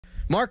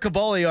Mark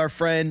Caboli, our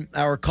friend,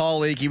 our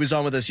colleague, he was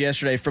on with us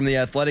yesterday from The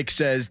Athletic,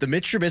 says the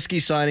Mitch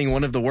Trubisky signing,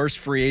 one of the worst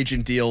free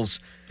agent deals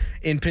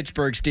in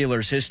Pittsburgh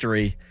Steelers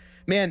history.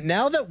 Man,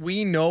 now that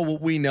we know what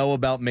we know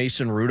about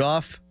Mason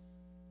Rudolph,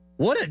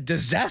 what a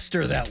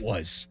disaster that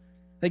was.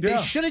 Like,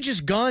 They should have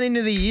just gone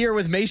into the year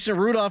with Mason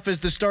Rudolph as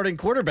the starting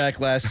quarterback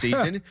last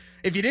season.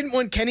 If you didn't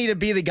want Kenny to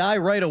be the guy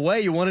right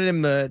away, you wanted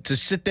him to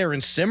sit there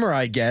and simmer,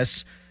 I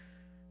guess.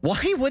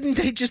 Why wouldn't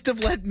they just have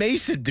let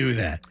Mason do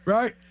that?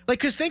 Right. Like,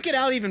 because think it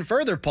out even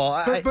further,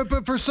 Paul.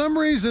 But for some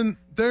reason,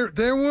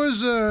 there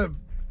was I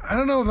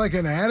don't know if like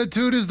an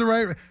attitude is the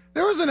right.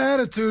 There was an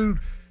attitude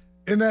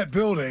in that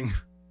building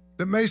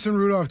that Mason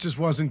Rudolph just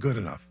wasn't good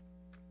enough.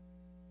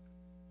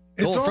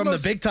 From the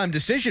big-time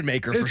decision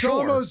maker, for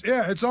sure.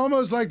 It's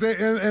almost like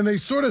they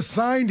sort of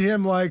signed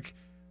him like,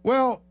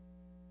 well,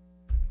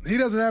 he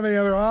doesn't have any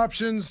other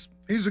options.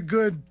 He's a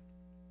good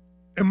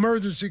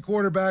emergency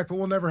quarterback, but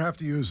we'll never have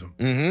to use him.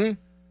 Mm-hmm.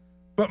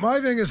 But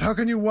my thing is, how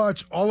can you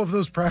watch all of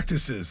those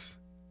practices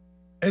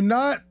and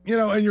not,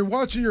 and you're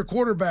watching your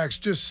quarterbacks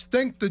just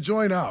stink the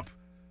joint up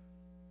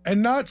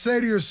and not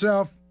say to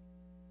yourself,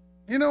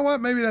 you know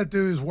what, maybe that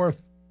dude is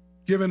worth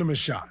giving him a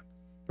shot.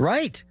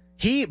 Right.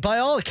 He, by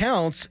all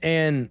accounts,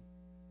 and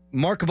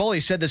Mark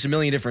Caboli said this a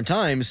million different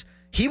times,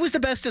 he was the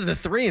best of the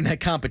three in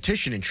that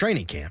competition in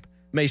training camp.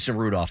 Mason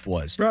Rudolph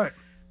was. Right.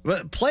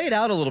 But play it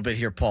out a little bit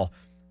here, Paul.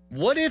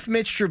 What if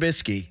Mitch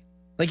Trubisky,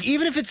 like,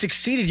 even if it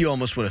succeeded, you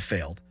almost would have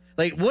failed.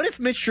 Like, what if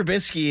Mitch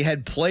Trubisky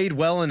had played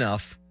well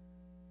enough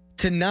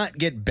to not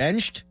get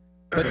benched,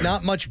 but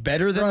not much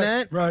better than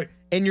that? Right.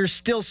 And you're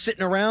still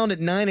sitting around at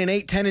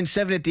 9-8,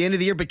 10-7 at the end of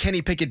the year, but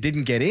Kenny Pickett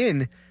didn't get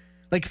in.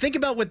 Like, think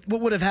about what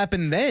would have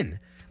happened then.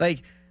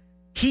 Like,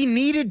 he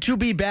needed to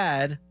be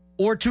bad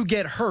or to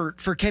get hurt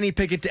for Kenny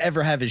Pickett to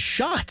ever have his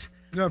shot.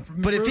 No,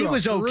 but if he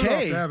was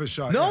okay, to have a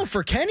shot, no,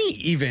 for Kenny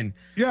even.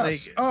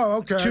 Yes. Like,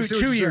 okay.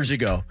 Two years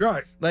ago,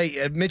 right?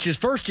 Like Mitch's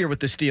first year with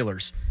the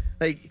Steelers,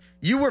 like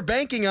you were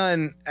banking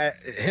on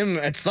him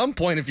at some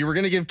point, if you were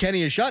going to give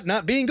Kenny a shot,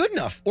 not being good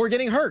enough or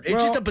getting hurt.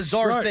 It's just a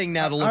bizarre thing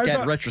now to look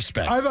at in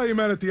retrospect. I thought you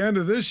meant at the end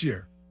of this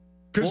year,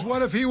 because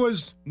what if he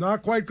was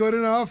not quite good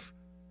enough,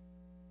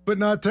 but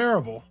not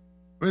terrible?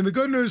 I mean, the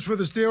good news for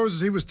the Steelers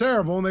is he was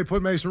terrible, and they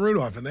put Mason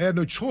Rudolph in. They had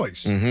no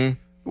choice. Mm-hmm.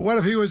 But what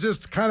if he was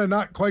just kind of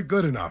not quite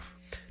good enough?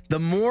 The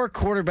more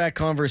quarterback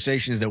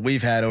conversations that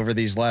we've had over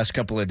these last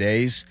couple of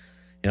days,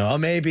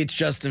 maybe it's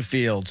Justin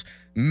Fields.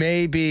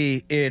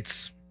 Maybe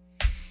it's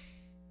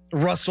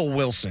Russell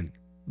Wilson.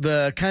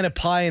 The kind of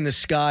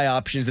pie-in-the-sky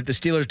options that the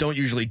Steelers don't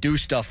usually do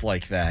stuff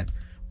like that.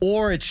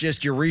 Or it's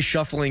just you're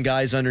reshuffling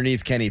guys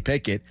underneath Kenny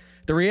Pickett.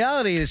 The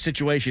reality of the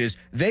situation is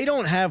they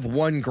don't have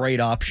one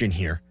great option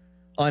here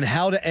on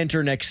how to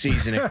enter next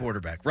season at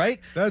quarterback, right?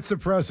 That's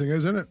depressing,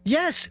 isn't it?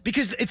 Yes,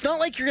 because it's not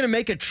like you're going to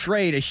make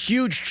a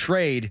huge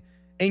trade,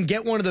 and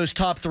get one of those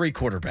top three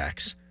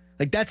quarterbacks.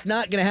 Like, that's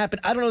not going to happen.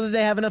 I don't know that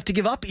they have enough to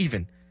give up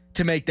even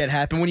to make that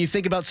happen. When you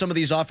think about some of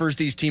these offers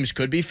these teams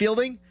could be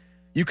fielding,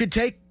 you could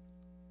take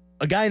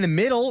a guy in the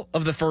middle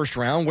of the first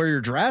round where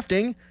you're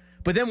drafting,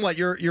 but then what?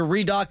 You're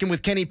redocking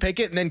with Kenny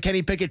Pickett and then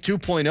Kenny Pickett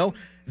 2.0.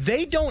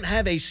 They don't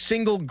have a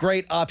single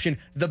great option.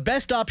 The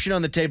best option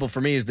on the table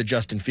for me is the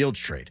Justin Fields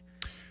trade.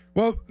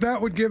 Well,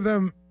 that would give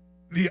them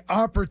the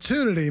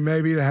opportunity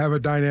maybe to have a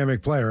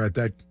dynamic player at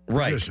that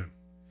position. Right.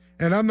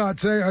 And I'm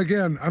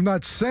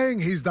not saying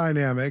he's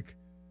dynamic.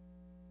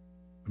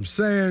 I'm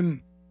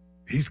saying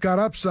he's got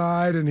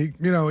upside, and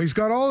he's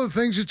got all the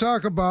things you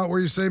talk about where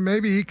you say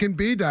maybe he can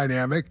be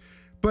dynamic,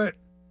 but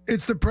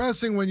it's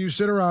depressing when you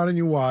sit around and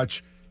you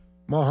watch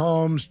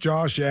Mahomes,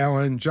 Josh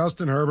Allen,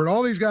 Justin Herbert,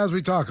 all these guys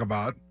we talk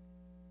about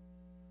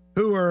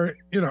who are,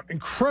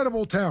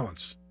 incredible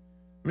talents.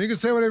 I mean, you can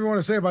say whatever you want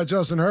to say about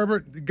Justin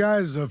Herbert. The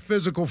guy's a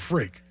physical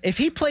freak. If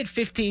he played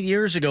 15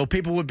 years ago,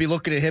 people would be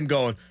looking at him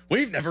going,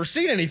 we've never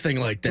seen anything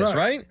like this,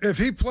 right? If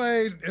he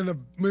played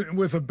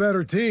with a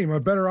better team, a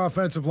better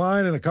offensive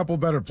line, and a couple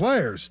better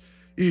players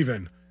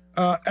even.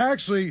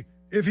 Actually,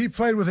 if he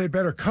played with a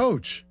better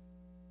coach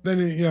than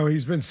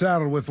he's been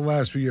saddled with the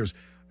last few years.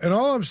 And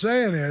all I'm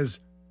saying is,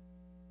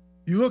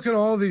 you look at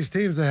all these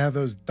teams that have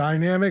those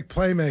dynamic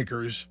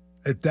playmakers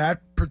at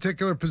that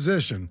particular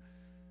position,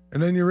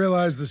 and then you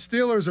realize the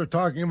Steelers are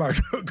talking about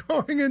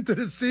going into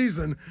the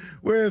season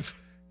with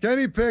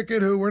Kenny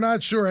Pickett, who we're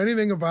not sure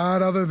anything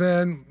about other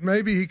than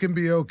maybe he can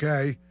be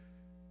okay,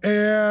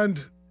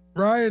 and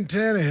Ryan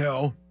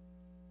Tannehill,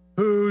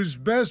 whose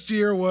best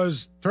year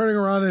was turning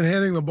around and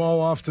handing the ball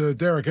off to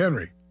Derrick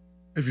Henry,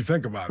 if you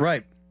think about it.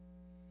 Right.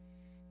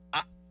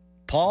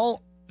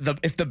 Paul,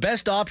 if the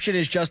best option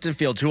is Justin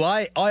Fields, who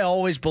I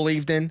always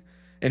believed in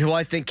and who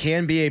I think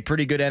can be a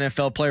pretty good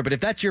NFL player, but if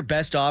that's your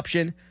best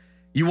option,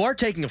 you are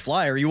taking a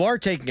flyer. You are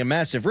taking a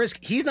massive risk.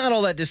 He's not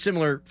all that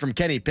dissimilar from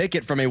Kenny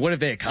Pickett from a what have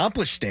they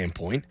accomplished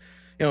standpoint.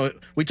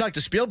 We talked to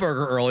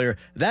Spielberger earlier.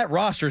 That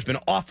roster has been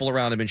awful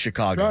around him in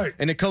Chicago, right,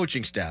 and the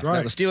coaching staff. Right.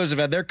 Now, the Steelers have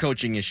had their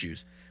coaching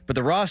issues, but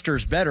the roster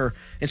is better.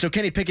 And so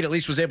Kenny Pickett at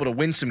least was able to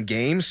win some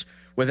games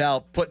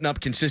without putting up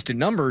consistent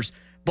numbers.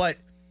 But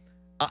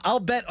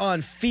I'll bet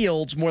on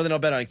Fields more than I'll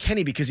bet on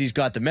Kenny because he's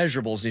got the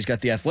measurables and he's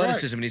got the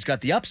athleticism and he's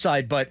got the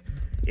upside. But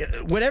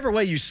whatever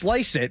way you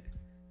slice it,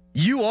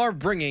 you are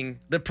bringing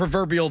the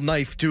proverbial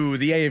knife to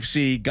the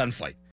AFC gunfight.